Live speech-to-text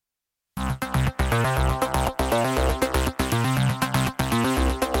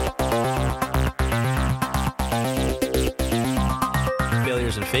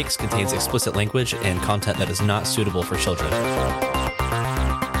Failures and Fakes contains explicit language and content that is not suitable for children.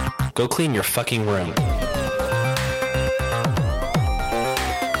 Go clean your fucking room.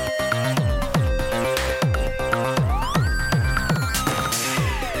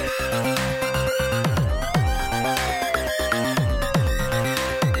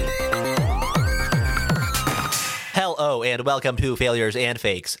 Hello and welcome to Failures and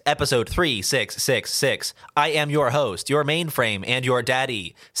Fakes, episode 3666. I am your host, your mainframe, and your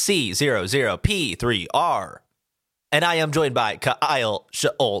daddy, C00P3R. And I am joined by Kyle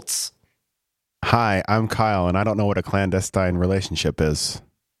Schultz. Hi, I'm Kyle, and I don't know what a clandestine relationship is,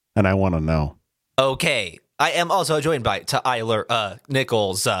 and I want to know. Okay, I am also joined by Tyler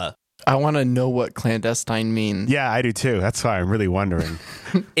Nichols. I want to know what clandestine means. Yeah, I do too. That's why I'm really wondering.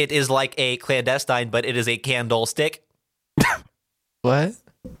 It is like a clandestine, but it is a candlestick. What?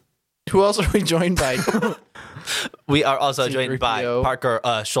 Who else are we joined by? We are also joined by C-3PO. Parker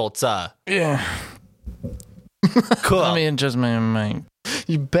Schultz. Yeah. Cool. Let me adjust my mic.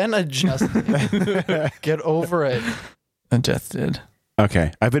 You've been adjusting. Get over it. Adjusted.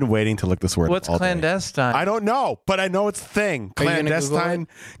 Okay, I've been waiting to look this word What's up all day. clandestine? I don't know, but I know it's a thing. Are you gonna Google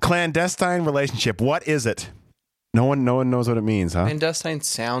Clandestine relationship. What is it? No one knows what it means, huh? Clandestine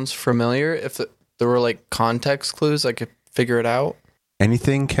sounds familiar. If there were like context clues, I could figure it out.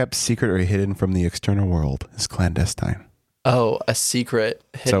 Anything kept secret or hidden from the external world is clandestine. Oh, a secret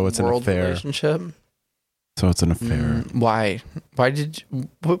hidden it's an world affair. relationship. So it's an affair. Why? Why did you?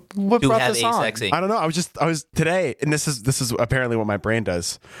 What to brought have this a on? sexy. I don't know. I was today, and this is apparently what my brain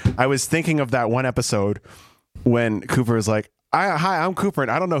does. I was thinking of that one episode when Cooper is like, "Hi, I'm Cooper, and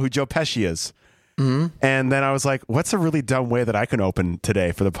I don't know who Joe Pesci is." Mm-hmm. And then I was like, "What's a really dumb way that I can open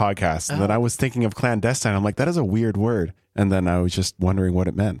today for the podcast?" And then I was thinking of clandestine. I'm like, "That is a weird word." And then I was just wondering what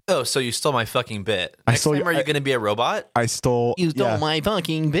it meant. Oh, so you stole my fucking bit. I Next stole time, your- are you going to be a robot? I stole. You stole yeah. my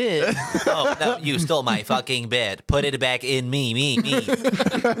fucking bit. Oh, no, you stole my fucking bit. Put it back in me.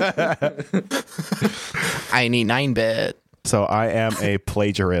 I need 9-bit. So I am a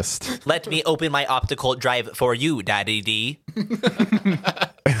plagiarist. Let me open my optical drive for you, Daddy D.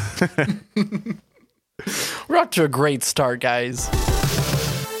 We're off to a great start, guys.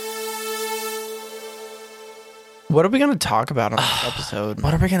 What are we going to talk about on this episode?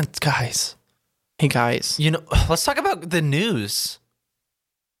 What are we going to... Guys, Hey, guys. you know, let's talk about the news.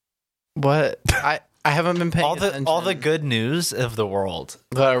 What? I haven't been paying attention. All the good news of the world.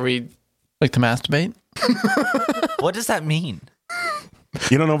 What are we? Like to masturbate? What does that mean?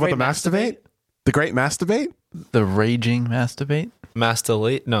 You don't know about Great the masturbate? The great masturbate? The raging masturbate?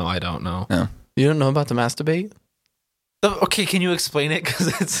 Mastolate? No, I don't know. You don't know about the masturbate? Okay, can you explain it?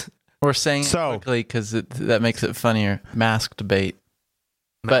 Because it's... We're saying So- it quickly because that makes it funnier. Mask debate.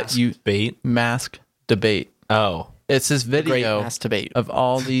 But you bait. mask debate. Oh. It's this Great video masturbate. of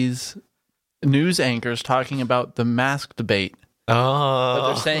all these news anchors talking about the mask debate. Oh. But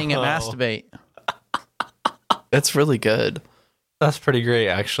they're saying it masturbate. It's really good. That's pretty great,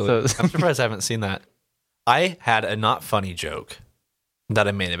 actually. So- I'm surprised I haven't seen that. I had a not funny joke that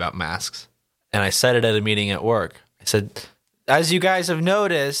I made about masks, and I said it at a meeting at work. I said, as you guys have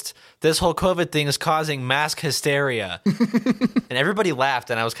noticed, this whole COVID thing is causing mask hysteria. And everybody laughed,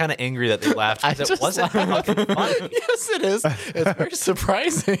 and I was kind of angry that they laughed because it wasn't fucking funny. Yes, it is. It's very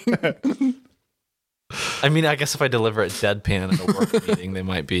surprising. I mean, I guess if I deliver it deadpan at a work meeting, they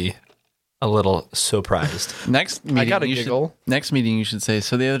might be a little surprised. Next meeting, got a you giggle. Next meeting, you should say.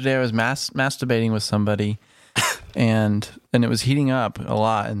 So the other day, I was masturbating with somebody, and it was heating up a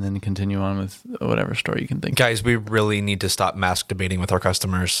lot. And then continue on with whatever story you can think. Guys, we really need to stop mask debating with our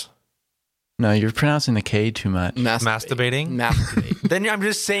customers. No, you're pronouncing the K too much. Masturbating? Masturbate. Then I'm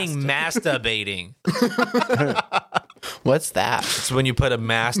just saying masturbating. What's that? It's when you put a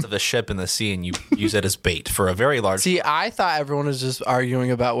mast of a ship in the sea and you use it as bait for a very large... See, I thought everyone was just arguing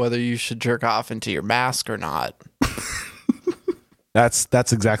about whether you should jerk off into your mask or not. That's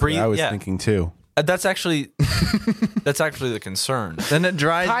exactly what I was Yeah. thinking too. That's actually the concern. Then it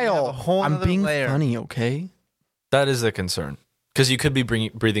dries. you have a Kyle, whole I'm nother being layer. funny, okay? That is the concern. Because you could be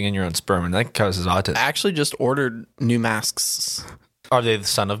breathing in your own sperm, and that causes autism. I actually just ordered new masks. Are they the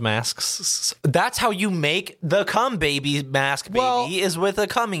son of masks? That's how you make the cum baby mask baby, Well- is with a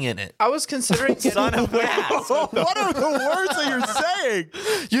cumming in it. I was considering Son of mask. What are the words that you're saying?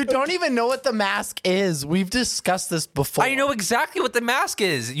 You don't even know what the mask is. We've discussed this before. I know exactly what the mask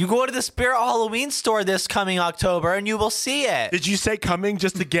is. You go to the Spirit Halloween store this coming October, and you will see it. Did you say coming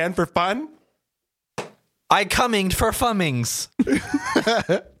just again for fun? I cumminged for fummings.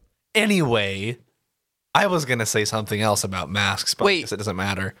 Anyway, I was gonna say something else about masks, but I Wait. guess it doesn't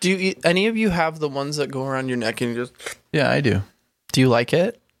matter. Do any of you have the ones that go around your neck and you just? Yeah, I do. Do you like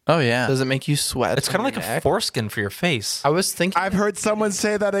it? Oh yeah. Does it make you sweat? It's kind of on like your a neck? foreskin for your face. I was thinking, I've heard someone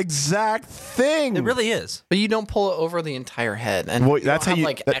say that exact thing. It really is. but you don't pull it over the entire head, and Well, you that's don't how have, you-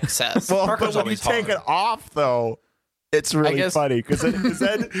 like excess. Well, Parker's but when you always take hard. it off, though, it's really guess- funny because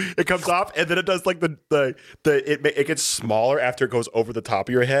then it comes off and then it does like it gets smaller after it goes over the top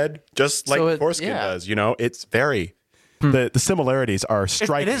of your head, just like So foreskin yeah. does. You know, it's very the similarities are It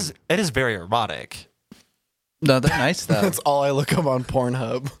striking. is very erotic. No, they're nice though. That's all I look up on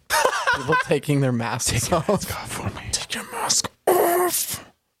Pornhub. People taking their masks off. for me. Take your mask off.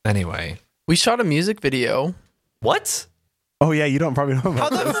 Anyway, We shot a music video. what? Oh yeah, you don't probably know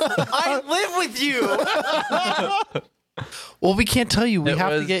about this. I live with you. Well, we can't tell you. We It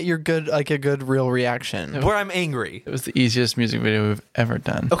have to was- get your a good real reaction. Where I'm angry. It was the easiest music video we've ever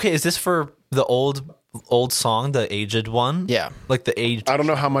done. Okay, is this for the old song, the aged one? Yeah. Like the aged. I don't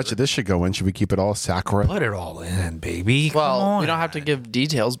know how much of this should go in. Should we keep it all Sakura? Put it all in, baby. Come Well, on. we don't have to give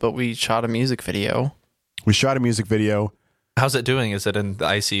details, but we shot a music video. We shot a music video. How's it doing? Is it in the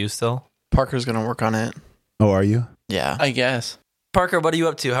ICU still? Parker's gonna work on it. Oh, are you? Yeah. I guess. Parker, what are you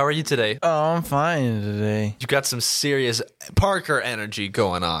up to? How are you today? Oh, I'm fine today. You got some serious Parker energy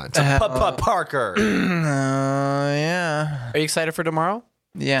going on. It's Parker. Yeah. Are you excited for tomorrow?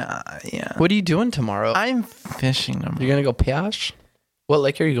 Yeah. What are you doing tomorrow? I'm fishing tomorrow. You're gonna go Piash? What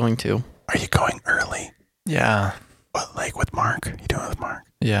lake are you going to? Are you going early? Yeah. What lake with Mark? You doing it with Mark?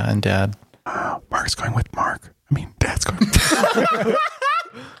 Yeah, and Dad. Mark's going with Mark. I mean, Dad's going.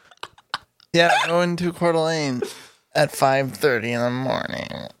 Yeah, going to Coeur d'Alene at 5:30 in the morning.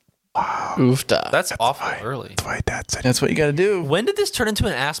 Oofda. That's awful early. That's why Dad said. That's what you got to do. When did this turn into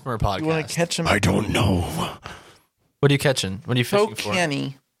an Asthma podcast? You want to catch him? I don't know. What are you catching? What are you fishing for?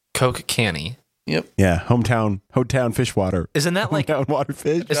 Canny. Coke canny. Yep. Yeah, hometown fish water. Isn't that like Hometown water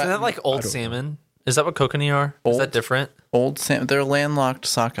fish. isn't that like old salmon? Is that what kokanee are? Is that Old? different? Old Sam. They're landlocked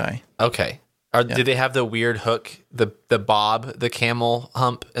sockeye. Okay. Do they have the weird hook, the bob, the camel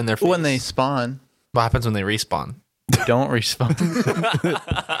hump in their face? When they spawn, What happens when they respawn? don't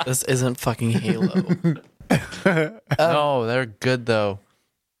respawn. This isn't fucking Halo. No, they're good though.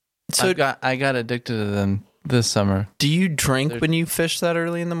 So I got addicted to them this summer. do you drink when you fish that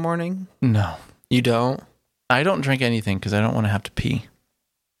early in the morning? No, You don't? I don't drink anything because I don't want to have to pee.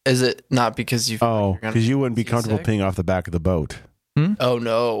 Is it not because you? Oh, you're gonna because you wouldn't be be comfortable sick? peeing off the back of the boat. Oh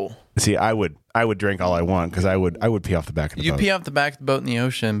no. See, I would drink all I want because I would pee off the back of the You boat. pee off the back of the boat in the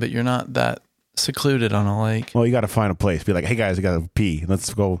ocean, but you're not that secluded on a lake. Well, you got to find a place. Be like, hey guys, I got to pee.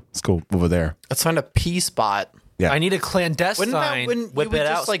 Let's go over there. Let's find a pee spot. Yeah. I need a clandestine Wouldn't you whip would it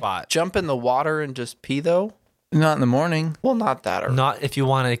just out like spot. jump in the water and just pee though? Not in the morning. Well, not that early. Not if you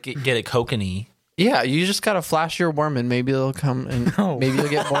want to get a kokanee. Yeah, you just gotta flash your worm and maybe they'll come and maybe you'll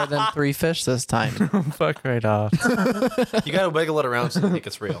get more than 3 fish this time. Fuck right off. You got to wiggle it around so you think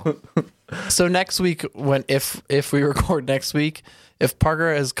it's real. So next week, if we record next week, if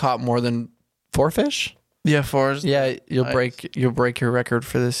Parker has caught more than 4 fish, Yeah, fours. yeah, you'll Nice. break your record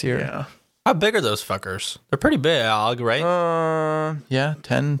for this year. Yeah. How big are those fuckers? They're pretty big, right? Yeah,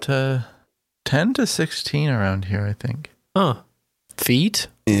 10 to 16 around here, I think. Huh. Feet?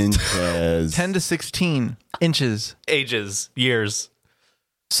 Inches. 10 to 16 inches. Ages, years.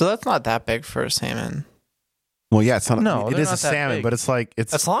 So that's not that big for a salmon. Well, yeah, it's not. No, it they're is a not that salmon, big. but it's like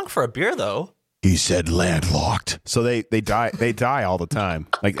it's. That's long for a beer, though. He said landlocked. So they die. They die all the time.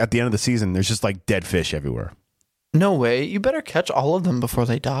 Like at the end of the season, there's just like dead fish everywhere. No way. You better catch all of them before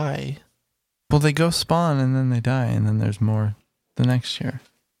they die. Well, they go spawn and then they die, and then there's more the next year.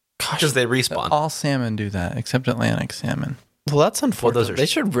 Because they respawn. All salmon do that, except Atlantic salmon. Well, that's unfortunate. those are- They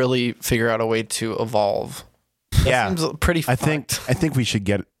should really figure out a way to evolve. That Yeah. seems pretty I think we should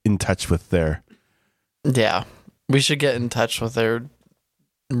get in touch with their. Yeah. We should get in touch with their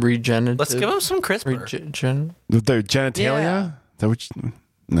regenerative. Let's give them some CRISPR. With their genitalia. Yeah. Is that what you-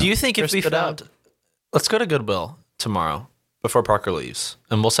 no. Do you think if we Crisp it up. found... Let's go to Goodwill tomorrow before Parker leaves.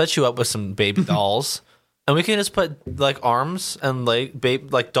 And we'll set you up with some baby dolls. And we can just put like arms and like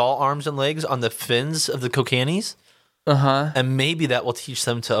doll arms and legs on the fins of the kokanees. Uh-huh. And maybe that will teach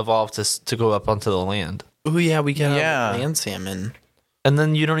them to evolve to go up onto the land. Oh yeah, we can Yeah. have land salmon. And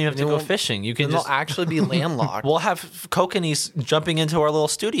then you don't even have to They go won't- fishing. You can And just... they'll actually be landlocked. We'll have kokanees jumping into our little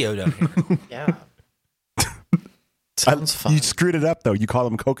studio down here. Yeah. Sounds fun. You screwed it up though. You call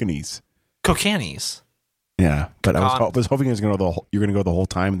them kokanees. Kokanees. Yeah, but I Con- was hoping you're going to go the whole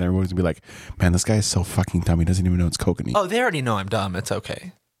time, and everyone's gonna be like, "Man, this guy is so fucking dumb. He doesn't even know it's kokanee." Oh, they already know I'm dumb. It's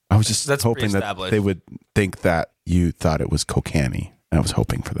okay. I was just that's hoping that pre-established. they would think that you thought it was kokanee. I was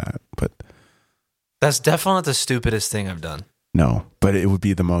hoping for that. That's definitely not the stupidest thing I've done. No, but it would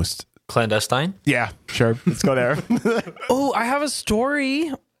be the most. Clandestine? Yeah, sure. Let's go there. Oh, I have a story.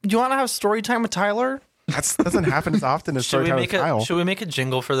 Do you want to have story time with Tyler? That doesn't happen as often as story time with Kyle. Should we make a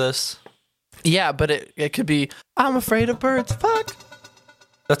jingle for this? Yeah, but it could be, I'm afraid of birds. Fuck.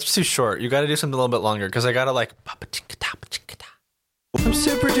 That's too short. You got to do something a little bit longer because I got to like. I'm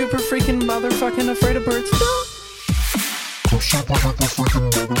super duper freaking motherfucking afraid of birds.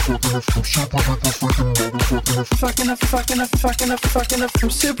 I'm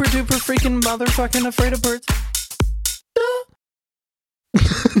super duper freaking motherfucking afraid of birds.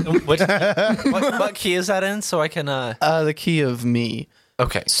 What key is that in? So I can. The key of me.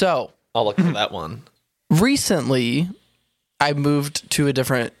 Okay, So I'll look for that one. recently, I moved to a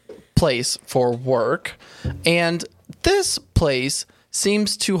different place for work, and this place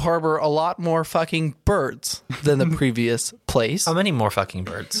seems to harbor a lot more fucking birds than the previous place. How many more fucking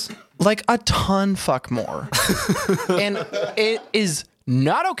birds? Like a ton fuck more. And it is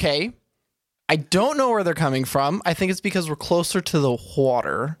not okay. I don't know where they're coming from. I think it's because we're closer to the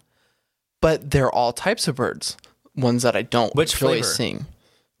water, but they're all types of birds. Ones that I don't Which enjoy flavor? seeing.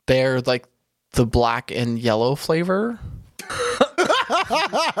 They're like the black and yellow flavor.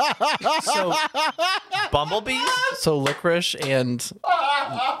 So, bumblebees? So licorice and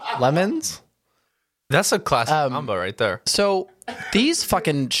lemons. That's a classic combo right there. So these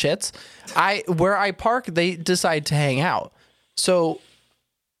fucking shits, where I park, they decide to hang out. So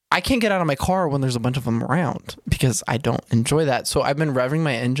I can't get out of my car when there's a bunch of them around because I don't enjoy that. So I've been revving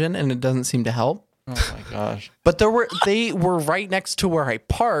my engine and it doesn't seem to help. Oh my gosh. But they were right next to where I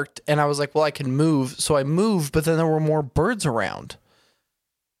parked, and I was like, well, I can move. So I moved, but then there were more birds around.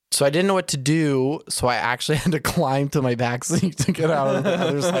 So I didn't know what to do. So I actually had to climb to my back seat to get out of the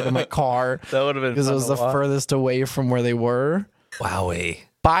other side of my car That would have been because it was the furthest away from where they were. Wowie.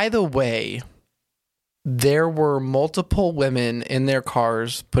 By the way, there were multiple women in their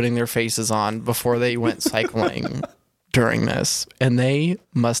cars putting their faces on before they went cycling during this, and they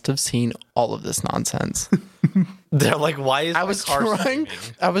must have seen all of this nonsense. They're like, why is I my was car trying.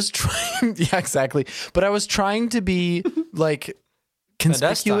 screaming? I was trying. Yeah, exactly. But I was trying to be like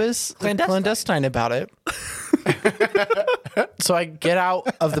conspicuous, clandestine about it. So I get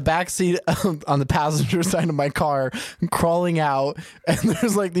out of the back seat on the passenger side of my car, crawling out, and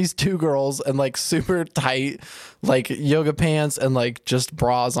there's like these two girls and like super tight, like yoga pants and like just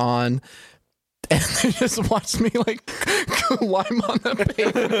bras on. And they just watched me like climb on the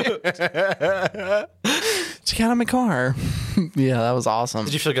pavement. She got out of my car. Yeah, that was awesome.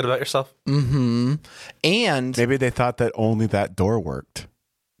 Did you feel good about yourself? And Maybe they thought that only that door worked.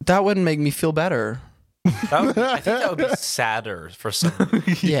 that wouldn't make me feel better. I think that would be sadder for some.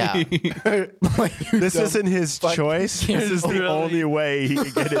 Yeah. Like, This isn't his choice. This is the only way he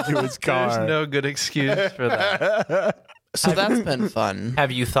can get into his car. There's no good excuse for that. so that's been fun.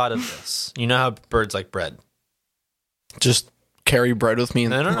 Have you thought of this? You know how birds like bread. Just carry bread with me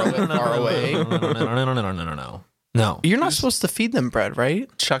and No, throw it far away. No. No. You're not supposed to feed them bread, right?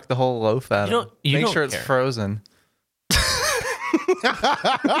 Chuck the whole loaf at him. You Make don't sure it's care. frozen.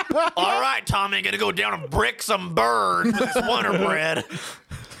 All right, Tommy, gonna go down and brick some birds with this Wonder Bread.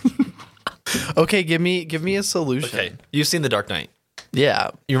 Okay, give me a solution. Okay, you've seen The Dark Knight.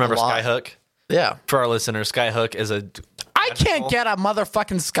 Yeah. You remember a lot. Skyhook? Yeah. For our listeners, Skyhook is a. I can't get a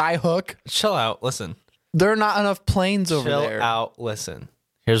motherfucking skyhook. Chill out. Listen. There are not enough planes over Chill there. out. Listen.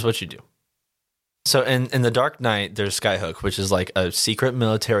 Here's what you do. So in The Dark Knight, there's Skyhook, which is like a secret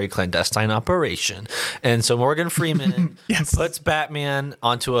military clandestine operation. And so Morgan Freeman puts Batman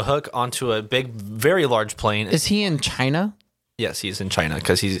onto a hook onto a big, very large plane. Is he in China? Yes, he's in China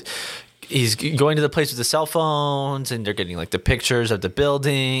because he's going to the place with the cell phones, and they're getting like the pictures of the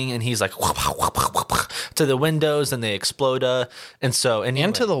building, and he's like to the windows, and they explode. And so anyway,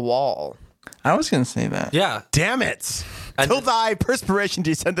 And to the wall. I was going to say that. yeah. Damn it. Till thy perspiration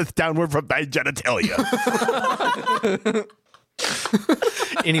descendeth downward from thy genitalia.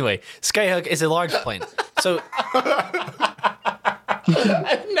 Anyway, Skyhook is a large plane. So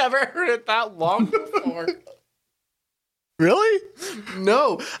I've never heard it that long before. Really?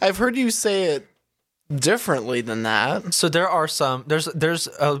 No, I've heard you say it differently than that. there are some there's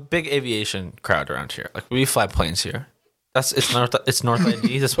a big aviation crowd around here. Like we fly planes here. It's North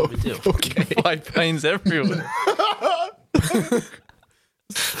ID. That's what we do. Okay. Fly planes everywhere.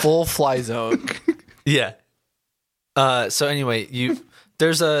 Full fly zone. Yeah. So anyway,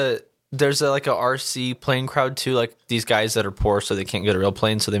 there's a like a RC plane crowd too. Like these guys that are poor, so they can't get a real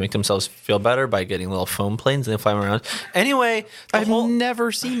plane, so they make themselves feel better by getting little foam planes and they fly them around. Anyway, I've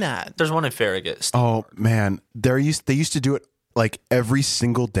never seen that. there's one in Farragut. Oh man, they used to do it like every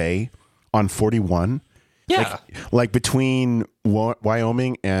single day on 41. Yeah, Like between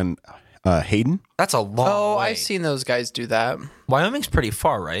Wyoming and Hayden. that's a long Oh, way. I've seen those guys do that. Wyoming's pretty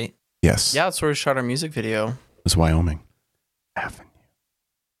far, right? Yes. Yeah, that's where we shot our music video. It was Wyoming Avenue.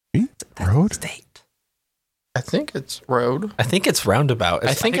 Road? State. I think it's road. I think it's roundabout.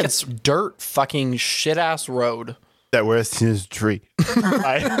 I think it's dirt fucking shit ass road. That was his tree.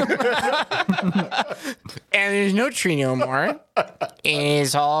 And there's no tree no more.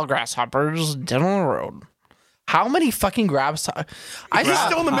 It's all grasshoppers down the road. How many fucking grabs? He's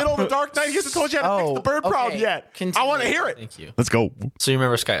still in the middle of the Dark Knight. He hasn't told you how to fix the bird problem okay. yet. Continue. I want to hear it. Thank you. Let's go. So you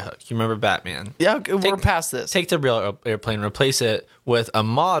remember Skyhook? You remember Batman? Yeah, we're past this. Take the real airplane, replace it with a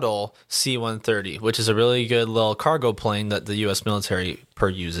model C-130, which is a really good little cargo plane that the U.S. military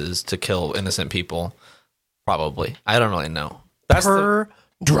uses to kill innocent people. Probably, I don't really know. That's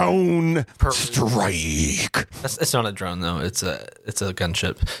Drone strike. it's not a drone though. It's a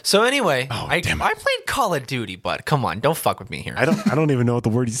gunship. So anyway, I played Call of Duty, bud. Come on, don't fuck with me here. I don't even know what the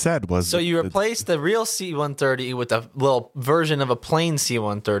word he said was. So you replace the real C-130 with a little version of a plain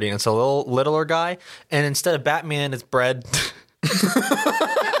C-130, and it's a little littler guy. And instead of Batman, it's bread.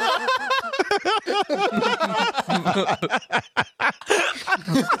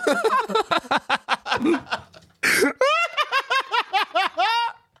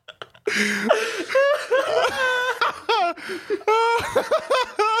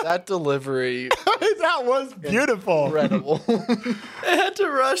 That delivery, that was beautiful. incredible. I had to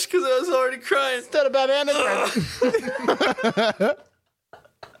rush because I was already crying. Instead of Batman,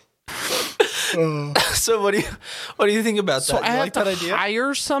 So what do you think about so that? I You have like that to idea?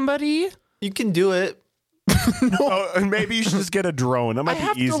 hire somebody. You can do it. Oh, and maybe you should just get a drone. That I might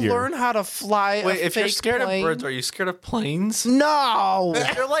have be easier. to learn how to fly. Wait, a if you're fake scared plane. of birds, are you scared of planes? No,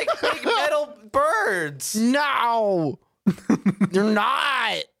 They're like big metal birds. no, they're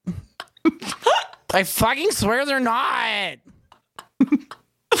not. I fucking swear they're not.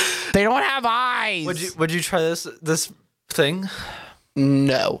 They don't have eyes. Would you try this thing?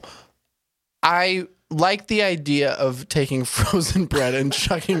 No. I like the idea of taking frozen bread and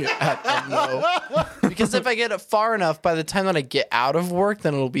chucking it at them, though. Because if I get it far enough, by the time that I get out of work,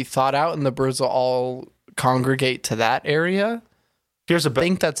 then it'll be thawed out and the birds will all congregate to that area. Here's a I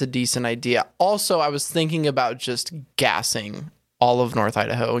think that's a decent idea. Also, I was thinking about just gassing all of North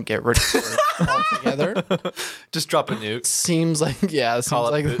Idaho and get rid of birds altogether. just drop a nuke. Seems like, yeah, it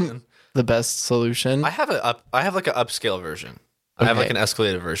Call seems it like Putin. the best solution. I have like an upscale version. I have like Okay. an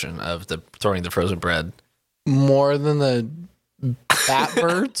escalated version of the throwing the frozen bread. More than the bat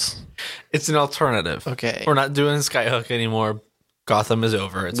birds? It's an alternative. Okay. We're not doing Skyhook anymore. Gotham is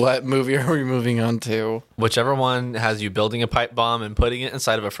over. It's What movie are we moving on to? whichever one has you building a pipe bomb and putting it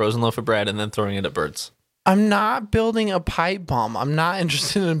inside of a frozen loaf of bread and then throwing it at birds. I'm not building a pipe bomb. I'm not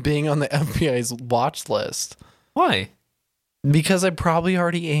interested in being on the FBI's watch list Why? because I probably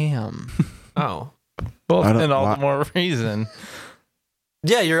already am. Oh. Well, I don't- then all why- the more reason.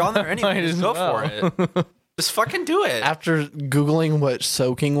 Yeah, you're on there anyway. Might Just as go well. for it. Just fucking do it. After Googling what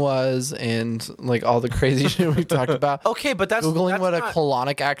soaking was and like all the crazy shit we talked about, Okay, but that's Googling what a not-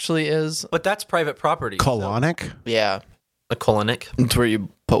 colonic actually is. but that's private property. Colonic? Yeah. A colonic. It's where you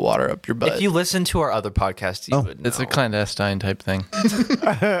put water up your butt. If you listen to our other podcasts, you would know. It's a clandestine type thing.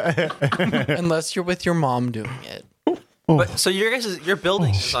 Unless you're with your mom doing it. But so your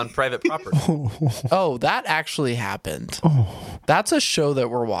building is on private property. Oh, that actually happened. That's a show that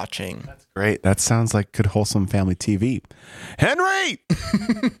we're watching. Great. That sounds like good, wholesome family TV. Henry!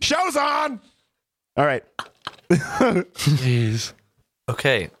 Show's on! All right. Jeez.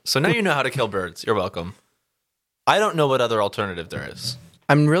 Okay, so now you know how to kill birds. You're welcome. I don't know what other alternative there is.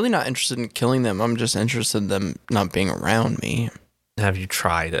 I'm really not interested in killing them. I'm just interested in them not being around me. Have you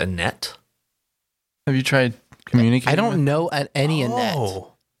tried a net? Have you tried communicating? I don't with- know at any net.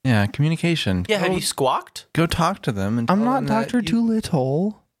 Yeah, communication. Yeah, have you squawked? Go talk to them and I'm tell not them that Dr. you-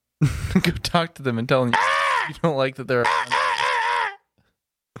 Doolittle. Go talk to them and tell them you don't like that they're.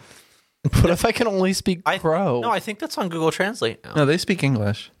 What if I can only speak crow? No, I think that's on Google Translate now. No, they speak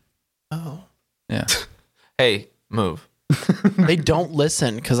English. Oh. Yeah. Hey, move. They don't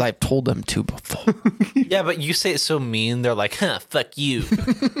listen because I've told them to before. Yeah, but you say it so mean. They're like, huh, fuck you.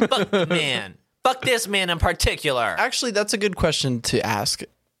 Fuck the man. Fuck this man in particular. Actually, that's a good question to ask.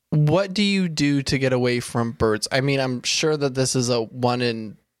 What do you do to get away from birds? I mean, I'm sure that this is a 1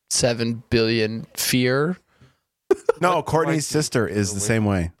 in 7 billion fear. No, Courtney's sister is the same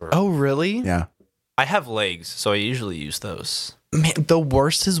way. Oh, really? Yeah. I have legs, so I usually use those. Man, the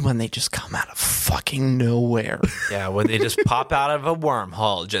worst is when they just come out of fucking nowhere. Yeah, when they just pop out of a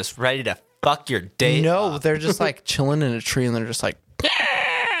wormhole, just ready to fuck your day No, up. they're just like chilling in a tree and they're just like,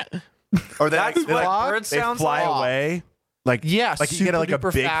 Or they That's like, they, what like, bird they sounds fly like. away. Like Yeah, like you get like a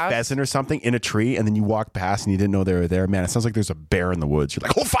super big fast. pheasant or something in a tree, and then you walk past and you didn't know they were there. Man, it sounds like there's a bear in the woods. You're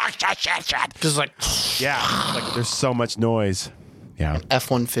like, oh fuck, shit. Just like Yeah, like there's so much noise. Yeah.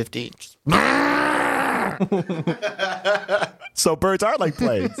 F-150. So birds are like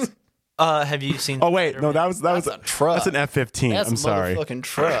planes. Have you seen? Oh wait, no, that was a truck. That's an F-15. That's I'm a sorry. motherfucking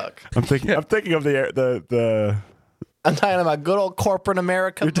truck. I'm thinking of the. I'm talking about good old corporate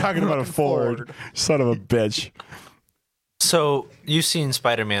America. You're talking about a Ford. Son of a bitch. So you've seen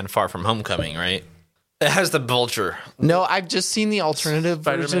Spider-Man: Far From Homecoming, right? It has the vulture. No, I've just seen the alternative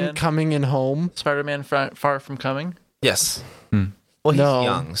version Spider-Man? coming in home. Spider-Man Far From Coming. Yes. Well, he's No.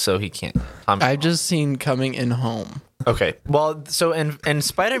 young, so he can't. I've just seen coming in home. Okay. Well, so and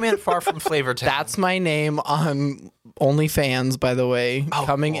Spider-Man: Far From Flavortown. That's my name on OnlyFans, by the way.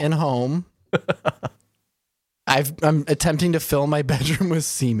 Coming in home. I'm attempting to fill my bedroom with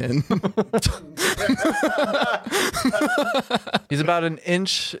semen. He's about an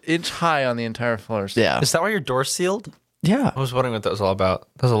inch high on the entire floor. So Yeah. Is that why your door's sealed? Yeah. I was wondering what that was all about.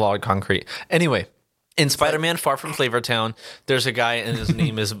 That was a lot of concrete. Anyway, in Spider-Man: Far From Flavortown, there's a guy and his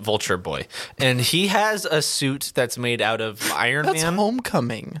name is Vulture Boy, and he has a suit that's made out of Iron That's Man.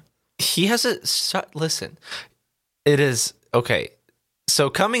 Homecoming. He has a listen. It is okay. So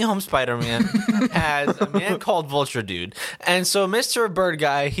Coming Home Spider-Man has a man called Vulture Dude, and so Mr. Bird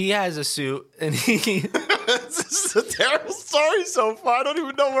Guy, he has a suit, and he. This is a terrible story so far. I don't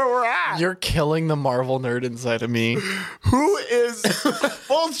even know where we're at. You're killing the Marvel nerd inside of me. Who is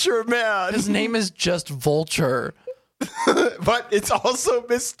Vulture Man? His name is just Vulture. But it's also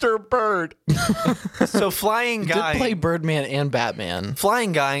Mr. Bird. So Flying Did Guy. play Birdman and Batman.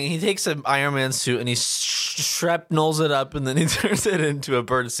 Flying Guy, he takes an Iron Man suit and he shrapnels it up and then he turns it into a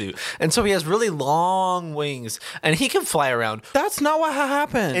bird suit. And so he has really long wings and he can fly around. That's not what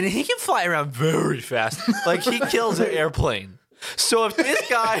happened. And he can fly around very fast. Like he kills an airplane. So if this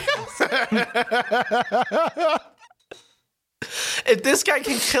guy if this guy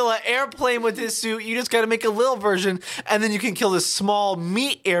can kill an airplane with his suit, you just got to make a little version, and then you can kill this small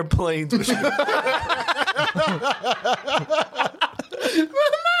meat airplane.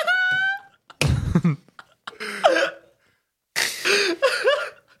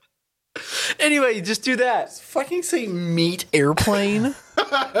 Anyway, just do that. fucking say meat airplane?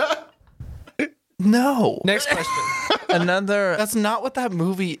 No. Next question. another That's not what that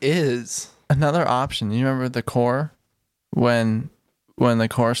movie is. another option. You remember the core when the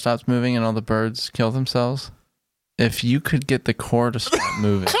core stops moving and all the birds kill themselves? If you could get the core to stop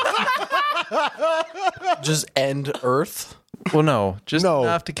moving. Just end Earth. Well, no, just No.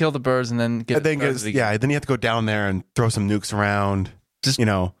 enough to kill the birds and then get And then it started again. then you have to go down there and throw some nukes around. Just-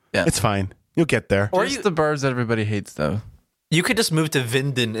 Yeah. It's fine. You'll get there. Or Just you- the birds that everybody hates, though. You could just move to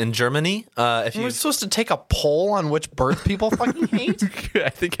Winden in Germany. If you We're supposed to take a poll on which birds people fucking hate? I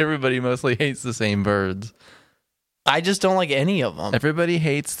think everybody mostly hates the same birds. I just don't like any of them. Everybody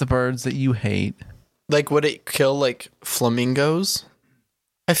hates the birds that you hate. Like, would it kill, like, flamingos?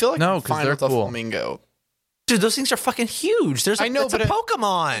 I feel like No, I'm 'cause fine they're with a cool. flamingo. dude, those things are fucking huge. I know, it's a but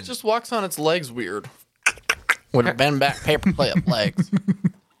Pokemon. It just walks on its legs weird. With bend back paperclip legs.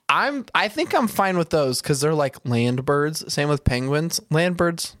 I think I'm fine with those because they're like land birds. Same with penguins. Land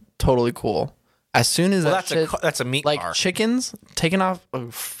birds, totally cool. As soon as well, that shit, that's a meat like bar. chickens taking off, oh,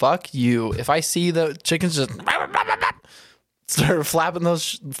 fuck you. If I see the chickens just start flapping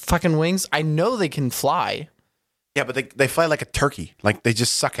those fucking wings, I know they can fly. Yeah, but they fly like a turkey. Like they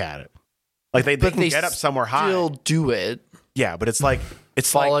just suck at it. Like they can get up somewhere high. Still do it. Yeah, but it's like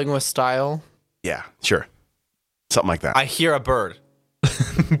Falling with style. yeah, sure, something like that. I hear a bird.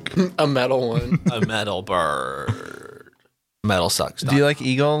 A metal one. A metal bird. Metal sucks. Do you like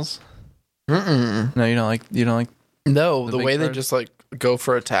eagles? Mm-mm. No, you don't like. No, The the big way they birds? just like go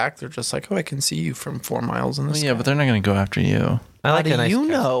for attack, they're just like, oh, I can see you from 4 miles in the Well, sky. yeah, but they're not going to go after you. I like How a do nice you cat.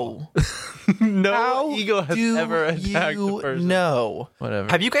 know? No How eagle has do ever attacked you a person. know? Whatever.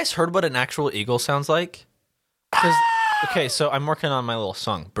 Have you guys heard what an actual eagle sounds like? 'Cause- okay, so I'm working on my little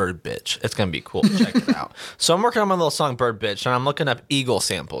song, Bird Bitch. It's going to be cool. Check it out. So I'm working on my little song, Bird Bitch, and I'm looking up eagle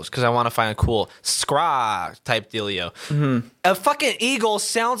samples because I want to find a cool scra type dealio. A fucking eagle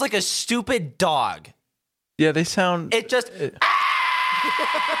sounds like a stupid dog. Yeah, they sound. It just.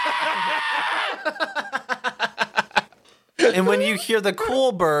 And when you hear the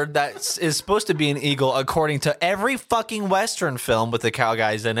cool bird that is supposed to be an eagle, according to every fucking Western film with the cow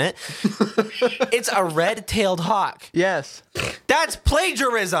guys in it, it's a red-tailed hawk. Yes. That's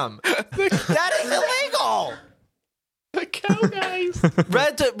plagiarism. That is illegal. The cow guys.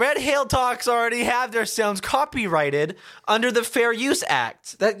 Red-tailed hawks already have their sounds copyrighted under the Fair Use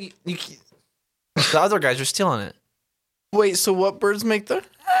Act. The other guys are stealing it. Wait, so what birds make the?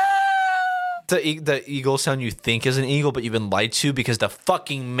 The eagle sound you think is an eagle, but you've been lied to because the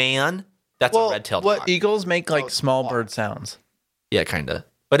fucking man. That's a red-tailed what hawk. eagles make like small bird sounds? Yeah, kind of.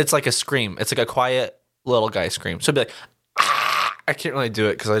 But it's like a scream. It's like a quiet little guy scream. So it'd be like, ah! I can't really do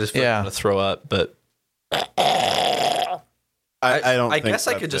it because I just feel like I'm gonna throw up. But I don't. I think guess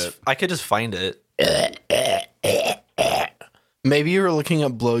I that's could just find it. Maybe you were looking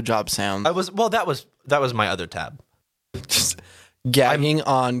at blowjob sound. That was my other tab. Just gagging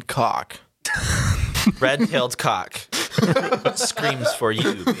on cock. Red-tailed cock screams for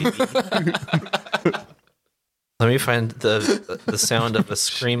you, baby. Let me find the sound of a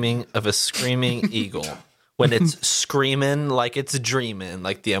screaming eagle when it's screaming like it's dreaming,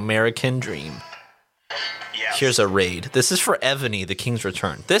 like the American dream. Yes. Here's a raid. This is for Evany, the King's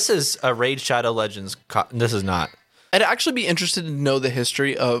Return. This is a Raid Shadow Legends. This is not. I'd actually be interested to know the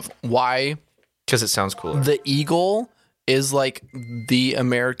history of why, because it sounds cooler. The eagle is like the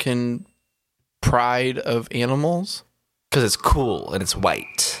American pride of animals. Because it's cool and it's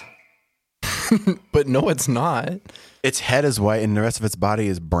white. But no, it's not. Its head is white and the rest of its body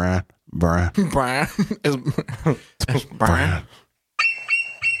is brown. Brown. It's brown.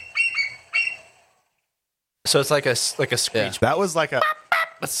 So it's like a screech. Yeah. That was like a.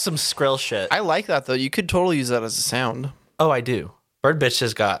 That's some Skrill shit. I like that though. You could totally use that as a sound. Oh, I do. Bird Bitch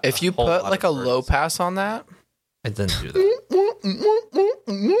has got. If you put like a low pass on that. I didn't do that.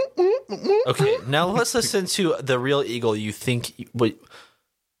 Okay, now let's listen to the real eagle. You think? Wait.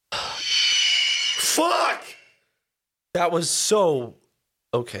 Fuck! That was so.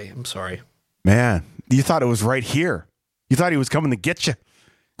 Okay, I'm sorry. Man, you thought it was right here. You thought he was coming to get you.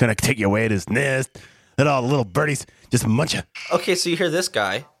 Gonna take you away to his nest. Let all the little birdies just munch you. Okay, so you hear this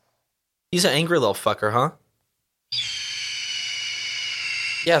guy. He's an angry little fucker, huh?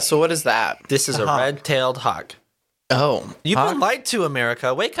 Yeah, so what is that? This is a red-tailed hawk. Oh. You've been lied to,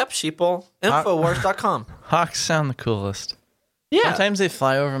 America. Wake up, sheeple. Infowars.com. Hawks sound the coolest. Yeah. Sometimes they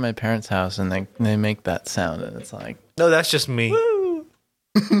fly over my parents' house and they make that sound, and it's like, No, that's just me.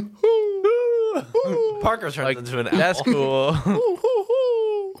 Parker turns into an owl. that's cool.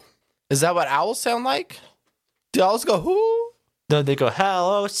 Is that what owls sound like? Do owls go whoo? No, they go,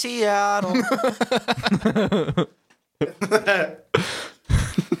 hello, Seattle.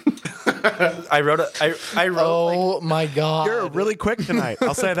 I wrote. Oh my god! You're really quick tonight.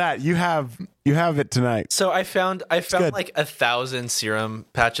 I'll say that. You have it tonight. So I found good. like 1,000 serum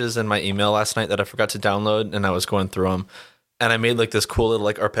patches in my email last night that I forgot to download, and I was going through them, and I made like this cool little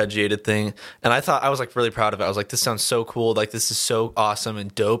like arpeggiated thing, and I thought I was like really proud of it. I was like, this sounds so cool. Like this is so awesome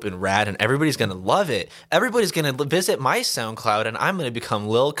and dope and rad, and everybody's gonna love it. Everybody's gonna visit my SoundCloud, and I'm gonna become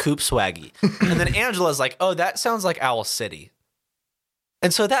Lil Coop Swaggy. And then Angela's like, oh, that sounds like Owl City.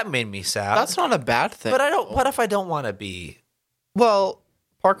 And so that made me sad. That's not a bad thing. But I don't. What if I don't want to be? Well,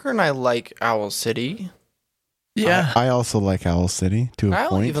 Parker and I like Owl City. Yeah. I also like Owl City to a Kyle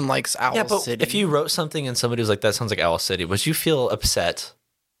point. even likes Owl Yeah, but City. if you wrote something and somebody was like, "That sounds like Owl City," would you feel upset?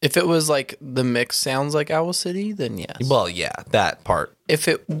 If it was like the mix sounds like Owl City, then yes. Well, yeah, that part. If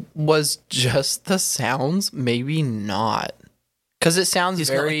it was just the sounds, maybe not. Because it sounds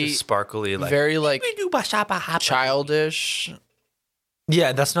He's got, very like, the sparkly, like very like childish.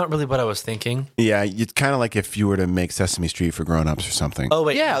 Yeah, that's not really what I was thinking. Yeah, it's kind of like if you were to make Sesame Street for grown-ups or something. Oh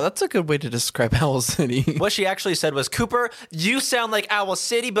wait, Yeah, that's a good way to describe Owl City. what she actually said was, "Cooper, you sound like Owl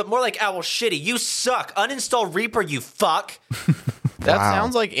City, but more like Owl Shitty. You suck. Uninstall Reaper, you fuck." That Wow.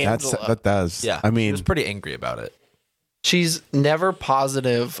 sounds like Angela. That does. Yeah, I she mean, was pretty angry about it. She's never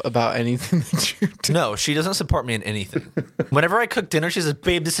positive about anything that you do. No, she doesn't support me in anything. Whenever I cook dinner, she says,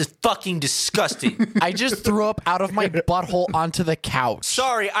 "Babe, this is fucking disgusting." I just threw up out of my butthole onto the couch.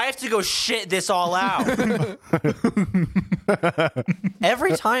 Sorry, I have to go shit this all out.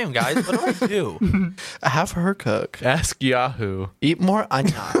 Every time, guys. What do I do? Have her cook. Ask Yahoo. Eat more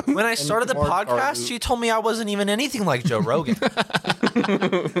onion. When I started the more podcast, garlic. she told me I wasn't even anything like Joe Rogan.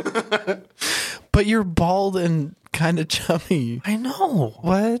 But you're bald and kind of chubby. I know.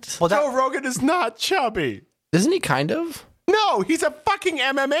 What? Well, Joe Rogan is not chubby. Isn't he kind of? No, he's a fucking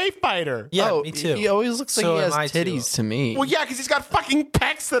MMA fighter. yeah, Oh, me too. He always looks like So he am has I, too. titties to me. Well, yeah, because he's got fucking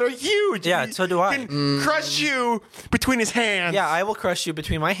pecs that are huge. Yeah, He so do I. can crush you between his hands. Yeah, I will crush you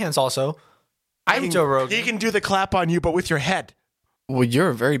between my hands also. I'm Joe Rogan. He can do the clap on you, but with your head. Well,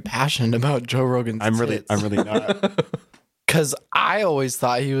 you're very passionate about Joe Rogan's I'm really not. Because I always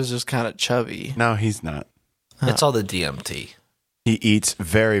thought he was just kind of chubby. No, he's not. It's all the DMT. He eats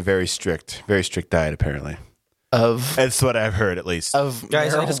very, very strict diet, apparently. of That's what I've heard, at least.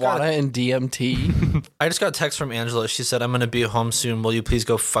 Guys, I just got marijuana and DMT. I just got a text from Angela. She said, "I'm going to be home soon. Will you please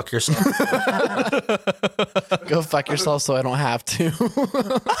go fuck yourself?" Go fuck yourself so I don't have to.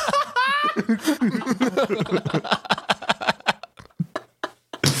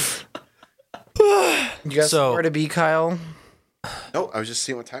 You got So- somewhere to be, Kyle? No, I was just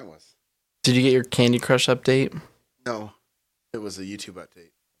seeing what time it was. Did you get your Candy Crush update? No, it was a YouTube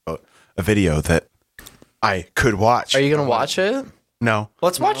update about a video that I could watch. Are you going to watch it? No.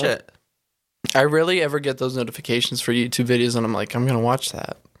 Let's watch it. I rarely ever get those notifications for YouTube videos, and I'm like, I'm going to watch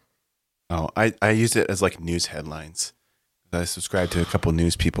that. Oh, I used it as like news headlines. I subscribe to a couple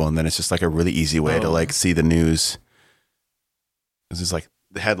news people, and then it's just like a really easy way to like see the news. This is like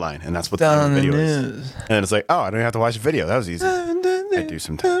the headline, and that's what the name of the video is. And it's like, oh, I don't have to watch a video. That was easy. I do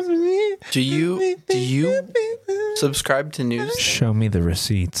sometimes. Do you subscribe to news? Show me the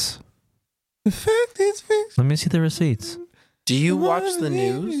receipts. Let me see the receipts. Do you watch the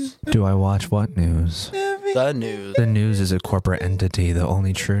news? Do I watch what news? The news. The news is a corporate entity. The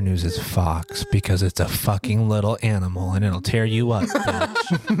only true news is Fox because it's a fucking little animal and it'll tear you up,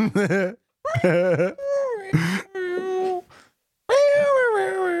 bitch.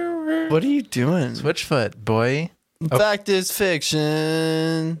 What are you doing? Switchfoot, boy. Fact is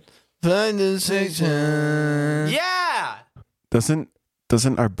fiction. Fact is fiction. Yeah! Doesn't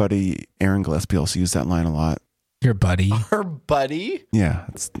our buddy Aaron Gillespie also use that line a lot? Your buddy. Her buddy? Yeah,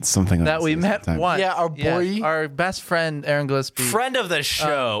 it's something That we met once. Yeah, our boy. Our best friend, Aaron Gillespie. Friend of the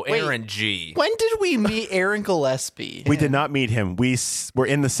show, wait. Aaron G. When did we meet Aaron Gillespie? We did not meet him. We were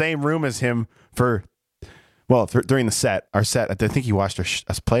in the same room as him for, during the set. Our set. I think he watched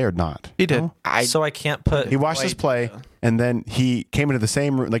us play or not. He did. No? So I can't put. He watched us play, and then he came into the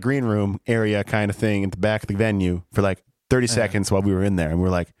same room, like green room area kind of thing, at the back of the venue for like 30 seconds while we were in there, and we're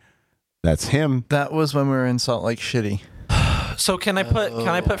like, "That's him." That was when we were in Salt Lake City. So can I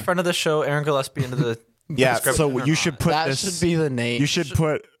put friend of the show, Aaron Gillespie, into the Yeah. description So or you not? should put That this. should be the name. You should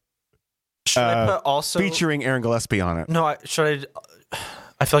put Should I put also featuring Aaron Gillespie on it. No, should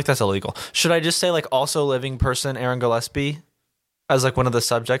I feel like that's illegal. Should I just say like also living person Aaron Gillespie as like one of the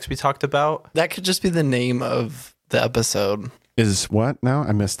subjects we talked about? That could just be the name of the episode. Is what now?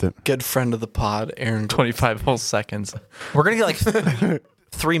 I missed it. Good friend of the pod, Aaron. 25 whole seconds. We're gonna get like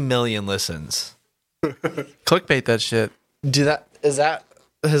 3 million listens. Clickbait that shit. Do that? Is that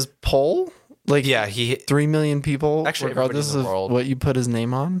his poll? Like, Yeah, he 3 million people, Actually, everybody regardless in the of world. what you put his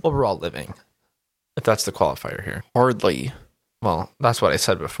name on? overall living. If that's the qualifier here. Hardly. Well, that's what I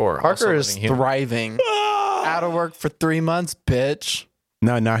said before. Parker Also is living human. thriving. Out of work for 3 months, bitch.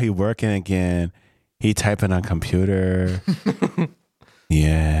 No, now he working again. He typing on computer.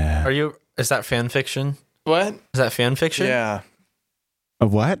 Yeah. Is that fan fiction? What? Is that fan fiction? Yeah.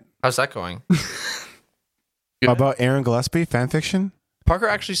 What? How's that going? About Aaron Gillespie fan fiction? Parker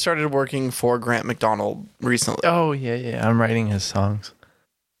actually started working for Grant McDonald recently. Oh, yeah. I'm writing his songs.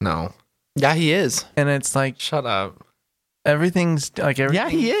 No. Yeah, he is. And it's like Shut up. everything's like Yeah,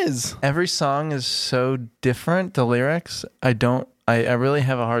 he is. every song is so different. The lyrics, I really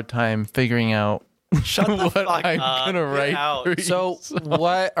have a hard time figuring out Shut the what fuck I'm up. gonna Get write. out. for each So, song.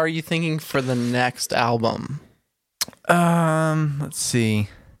 what are you thinking for the next album? Let's see.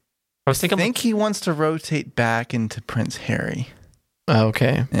 I was I thinking think he wants to rotate back into Prince Harry.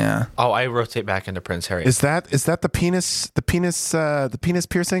 Okay. Yeah. I rotate back into Prince Harry. Is that the penis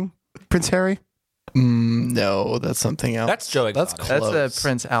piercing? Prince Harry? No, that's something else. That's Joe That's Exotic. close. That's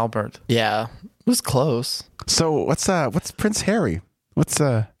Prince Albert. Yeah, it was close. So what's Prince Harry? What's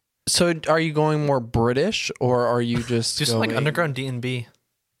So, are you going more British, or are you just Do some like going, underground D&B.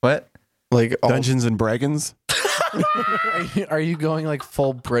 What? like all- Dungeons and Dragons? Are you going like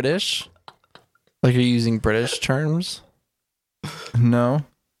full British? Like, are you using British terms? No.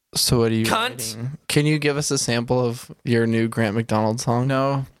 So, what are you? Cunt. writing? Can you give us a sample of your new Grant McDonald song?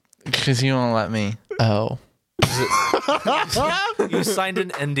 No. Because you won't let me. Oh, You signed an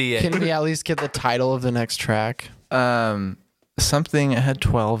NDA. can we at least get the title of the next track? Something it had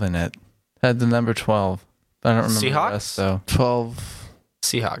 12 in it. Had the number 12. I don't remember Seahawks? the rest, though.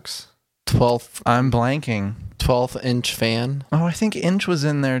 Seahawks. 12th I'm blanking. 12th inch fan. Oh, I think Inch was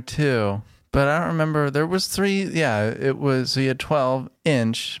in there too. But I don't remember. There was 3. Yeah, it was. He had 12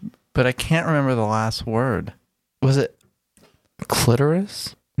 Inch, but I can't remember the last word. Was it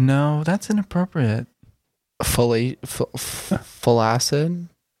clitoris? No, that's inappropriate. Flaccid.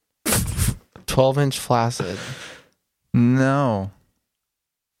 12-inch flaccid. No.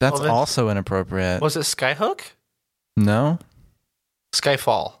 That's 12 inch? also inappropriate. Was it Skyhook? No?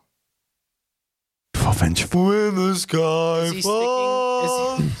 Skyfall. 12-inch. When the sky Is he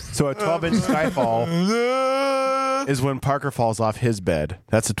sticking? So a 12-inch Skyfall. is when Parker falls off his bed.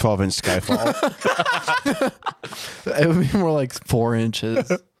 That's a 12-inch skyfall. It would be more like 4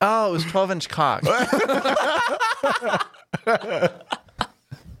 inches. Oh, it was 12-inch cock.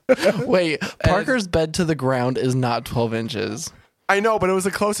 Wait, Parker's bed to the ground is not 12 inches. I know, but it was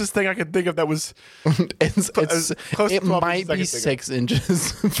the closest thing I could think of that was. It might be 6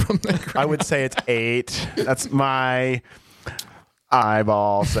 inches from the ground. I would say it's 8. That's my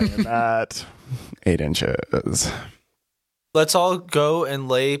eyeball saying that. 8 inches. Let's all go and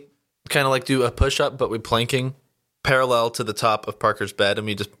lay, kind of like do a push-up, but we're planking parallel to the top of Parker's bed, and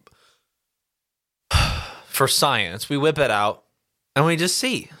we just, for science, we whip it out, and we just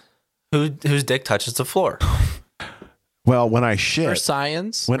see whose dick touches the floor. Well, when I shit, For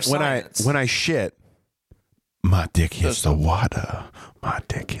science? when science. I shit, my dick hits the water. My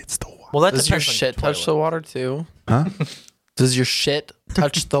dick hits the water. Well, that Does your depends on shit touch the toilet. water too? Huh? Does your shit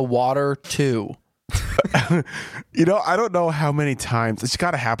touch the water too? You know, I don't know how many times. It's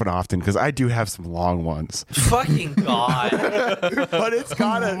got to happen often because I do have some long ones. Fucking God. But it's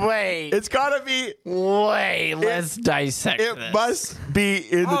gotta Wait. It's gotta be. Wait, let's dissect It this. must be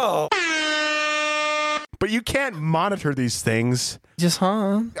in. Oh, But you can't monitor these things. Just,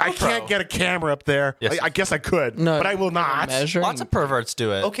 huh? I can't get a camera up there. Yes. I guess I could, No, but I will not. Measuring. lots of perverts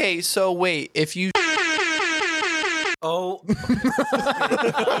do it. Okay, so wait, if you Oh.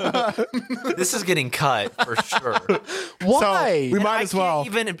 This is getting cut for sure. why? we might as well. I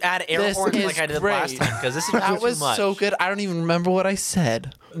can't even add air This horns is like I did great. last time because this is That too was much. so good. I don't even remember what I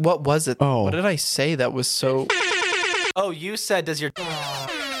said. What was it? Oh. What did I say that was so Oh, you said, does your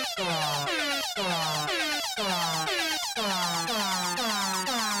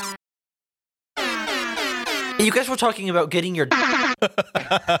You guys were talking about getting your Oh,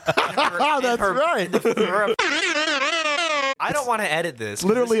 that's right. I don't want to edit this.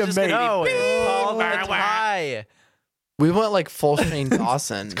 Literally This is a just gonna mate. be Oh, beep. a tie. We went like full Shane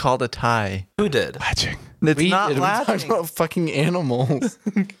Dawson. It's called a tie. Who did? Latching. It's We not did. We talked latching. about fucking animals.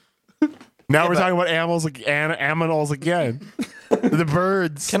 Now we're talking about animals, animals again. The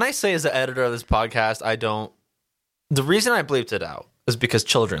birds. Can I say, as the editor of this podcast, I don't. The reason I bleeped it out is because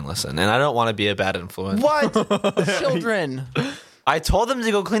children listen, and I don't want to be a bad influence. What? Children. I told them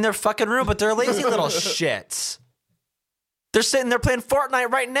to go clean their fucking room, but they're lazy little shits. They're sitting there playing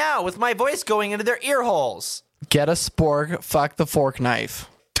Fortnite right now with my voice going into their ear holes. Get a spork, fuck the fork knife.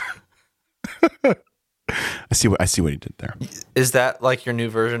 I see what he did there. Is that like your new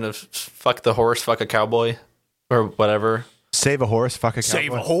version of fuck the horse, fuck a cowboy? Or whatever? Save a horse, fuck a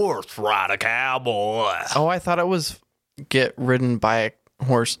cowboy. horse, ride a cowboy. Oh, I thought it was get ridden by a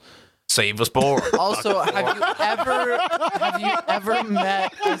horse. Save a sport. Also, have you ever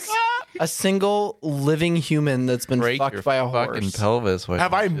met a single living human that's been Break fucked your by a fucking horse? pelvis. what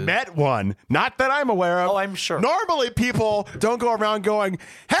Have you I did. met one? Not that I'm aware of. Oh, I'm sure. Normally, people don't go around going,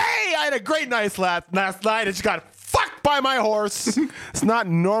 "Hey, I had a great night last night. I just got fucked by my horse." It's not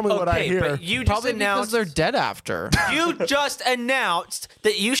normally what I Okay, hear. but you just Probably because announced they're dead after. you just announced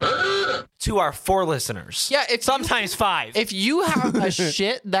that you to our 4 listeners. Yeah, if you- sometimes 5. If you have a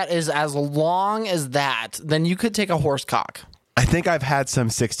shit that is as long as that, then you could take a horse cock. I think I've had some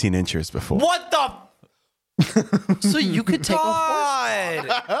 16 inches before. What the So you could take a horse,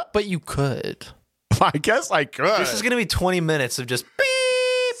 God? but you could. I guess I could. This is gonna be 20 minutes of just beep.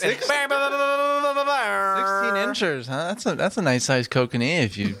 And 16 inches, huh? That's a nice sized kokanee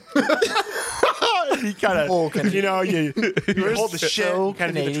if you. you kind Cool of, you know, you hold the shit, so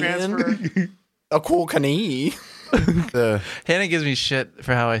kind of do the Canadian. transfer. A cool canee. Hannah gives me shit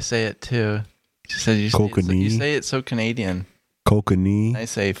for how I say it too. She said you Kokanee. say it so Canadian. Kokanee. I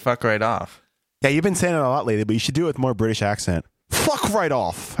say fuck right off. Yeah, you've been saying it a lot lately, but you should do it with more British accent. Fuck right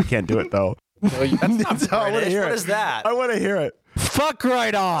off. I can't do it though. No, you, I want to British. hear What it. is that? I want to hear it. fuck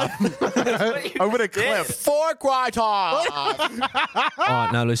right off. I'm gonna clip. Fork right off.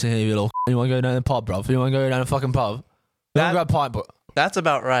 Alright, now listen here, you little. You want to go down the pub, bruv? You want to go down the fucking pub? You want to grab a pint, bro? That's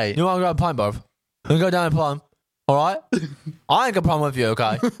about right. You want to grab a pint, bruv? You go down the pub. Alright? I ain't got a problem with you,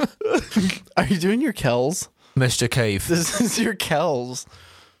 okay? Are you doing your Kells? Mr. Keith. This is your Kells.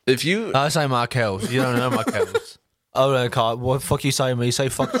 If you I say my Kells. You don't know my Kells. Oh, okay. What the fuck you say to me? You say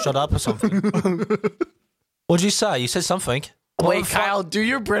fuck shut up or something? What'd you say? You said something. Wait, Kyle, do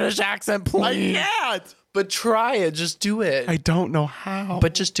your British accent, please. can't. But try it. Just do it. I don't know how.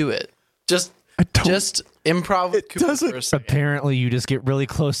 But just do it. Just don't- just improv. It Cooper doesn't- for a second. Apparently, you just get really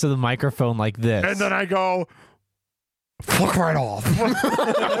close to the microphone like this. and then I go, Fuck right off.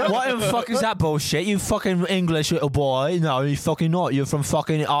 What the fuck is that bullshit? You fucking English little boy. No, you fucking not. You're from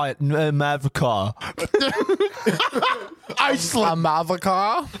fucking America. Iceland. A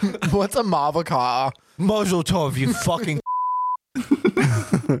Mavaka? What's a Mavaka? Mazel tov, you fucking...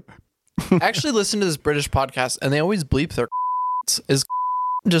 I actually listen to this British podcast and they always bleep their is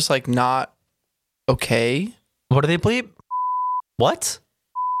just like not okay. What do they bleep? What?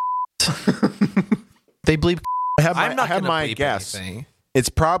 They bleep. I have I'm not gonna my bleep guess. anything. It's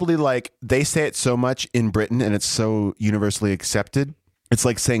probably like they say it so much in Britain and it's so universally accepted. It's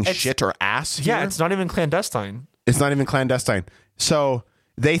like saying shit or ass. Yeah, here. it's not even clandestine. It's not even clandestine. So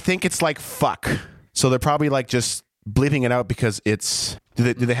they think it's like fuck. So they're probably like just bleeping it out because it's.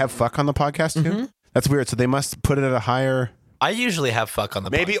 Do they have fuck on the podcast too? Mm-hmm. That's weird. So they must put it at a higher. I usually have fuck on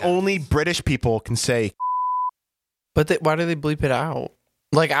the Maybe podcast. only British people can say. But why do they bleep it out?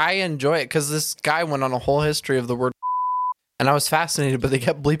 Like, I enjoy it because this guy went on a whole history of the word and I was fascinated, but they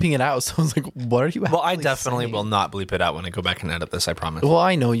kept bleeping it out. So I was like, what are you Well, I actually definitely saying? will not bleep it out when I go back and edit this, I promise. Well,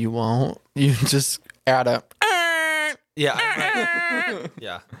 I know you won't. You just add a. Yeah. I might-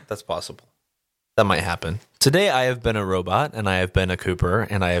 yeah, that's possible. That might happen. Today I have been a robot, and I have been a Cooper,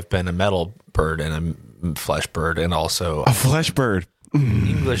 and I have been a metal bird, and a flesh bird, and also A flesh bird. an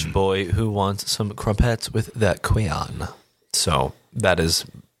English boy who wants some crumpets with that quayon. So that is,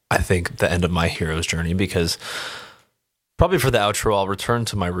 I think, the end of my hero's journey, because probably for the outro, I'll return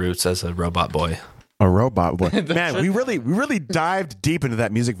to my roots as a robot boy. A robot boy. Man, we really dived deep into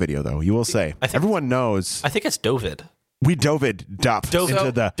that music video, though. You will say. I think- Everyone knows I think it's Dovid. we dove into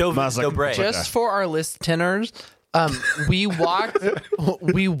the Dovid music. Dobre. Just for our listeners, we walked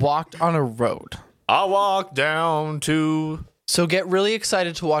on a road. I walk down to... So get really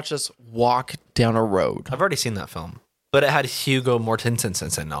excited to watch us walk down a road. I've already seen that film, but it had Hugo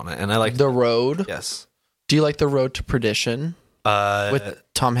Mortensen on it, and I like The Road. Yes. Do you like The Road to Perdition with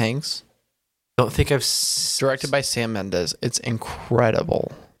Tom Hanks? Don't think I've Directed by Sam Mendes. It's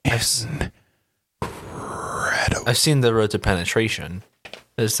incredible. I've seen The Road to Penetration.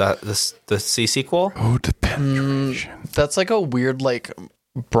 Is that the C sequel? Oh, the penetration. That's like a weird, like,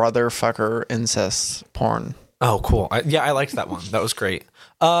 brother fucker incest porn. Oh, cool. I liked that one. That was great.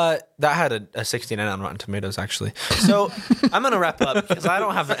 That had a 69 on Rotten Tomatoes, actually. So I'm gonna wrap up because I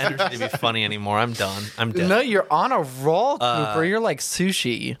don't have the energy to be funny anymore. I'm done. I'm dead. No, you're on a roll, Cooper. You're like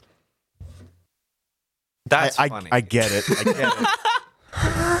sushi. That's I funny. get it. I get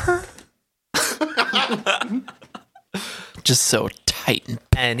it. Just so tight.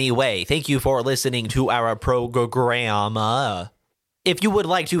 Anyway, thank you for listening to our program. If you would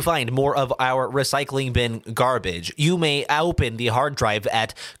like to find more of our recycling bin garbage, you may open the hard drive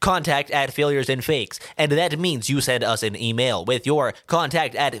at contact@failuresandfakes, and that means you send us an email with your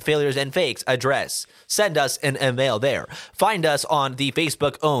contact@failuresandfakes address. Send us an email there. Find us on the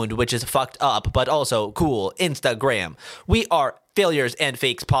Facebook-owned, which is fucked up, but also cool, Instagram. We are Failures and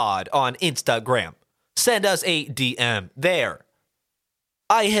Fakes Pod on Instagram. Send us a DM there.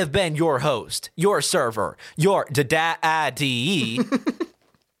 I have been your host, your server, your daddy,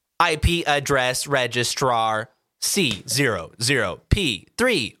 IP address registrar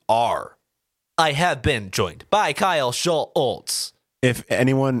C00P3R. I have been joined by Kyle Schultz. If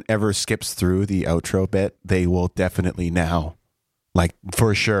anyone ever skips through the outro bit, they will definitely now. Like,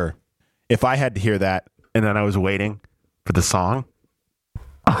 for sure. If I had to hear that and then I was waiting for the song.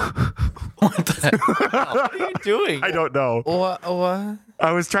 What are you doing? I don't know. What?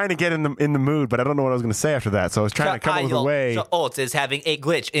 I was trying to get in the mood, but I don't know what I was going to say after that. So I was trying to come up with a way. Schultz is having a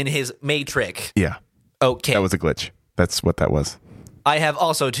glitch in his matrix. Yeah, Okay. that was a glitch. That's what that was. I have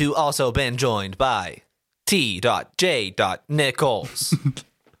also been joined by T.J. Nichols.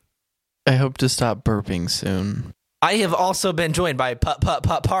 I hope to stop burping soon. I have also been joined by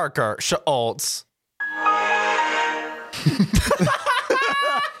Parker Schultz.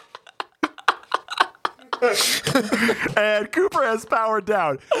 And Cooper has powered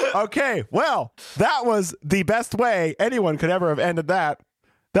down. Okay, well, that was the best way anyone could ever have ended that.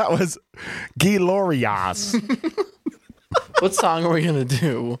 That was glorious. What song are we gonna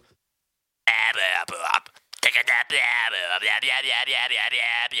do?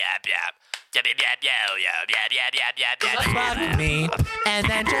 Fuck me, and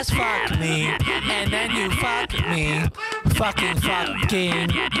then just fuck me, and then you fuck me, fucking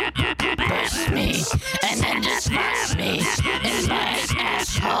Push me, and then just fuck me in my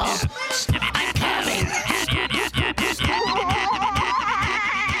asshole. I'm coming.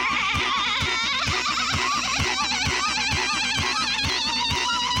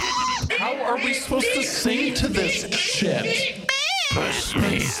 How are we supposed to sing to this shit? push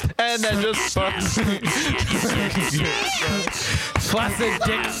me. And then just flaccid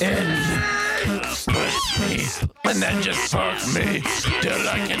dick in. Push me. And then just fuck me till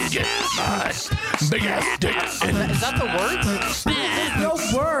I can get my big ass dick in. Is that the word? There's no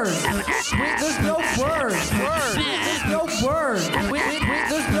word. Wait, there's no word. There's no word. Wait,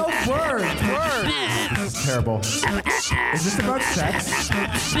 there's no word. This is terrible. Is this about sex?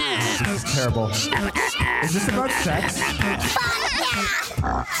 This is terrible. Is this about sex?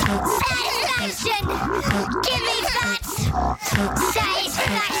 Satisfaction! Give me that!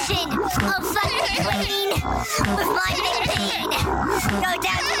 Satisfaction! I'll fuck the queen with my big pain! Go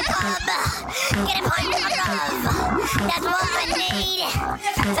down to the pub! Get a pint of rum! That's what I need!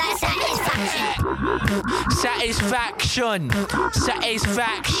 That's satisfaction! Satisfaction.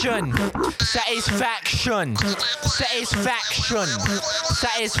 Satisfaction. Satisfaction. Satisfaction.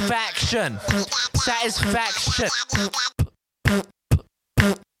 Satisfaction. Satisfaction.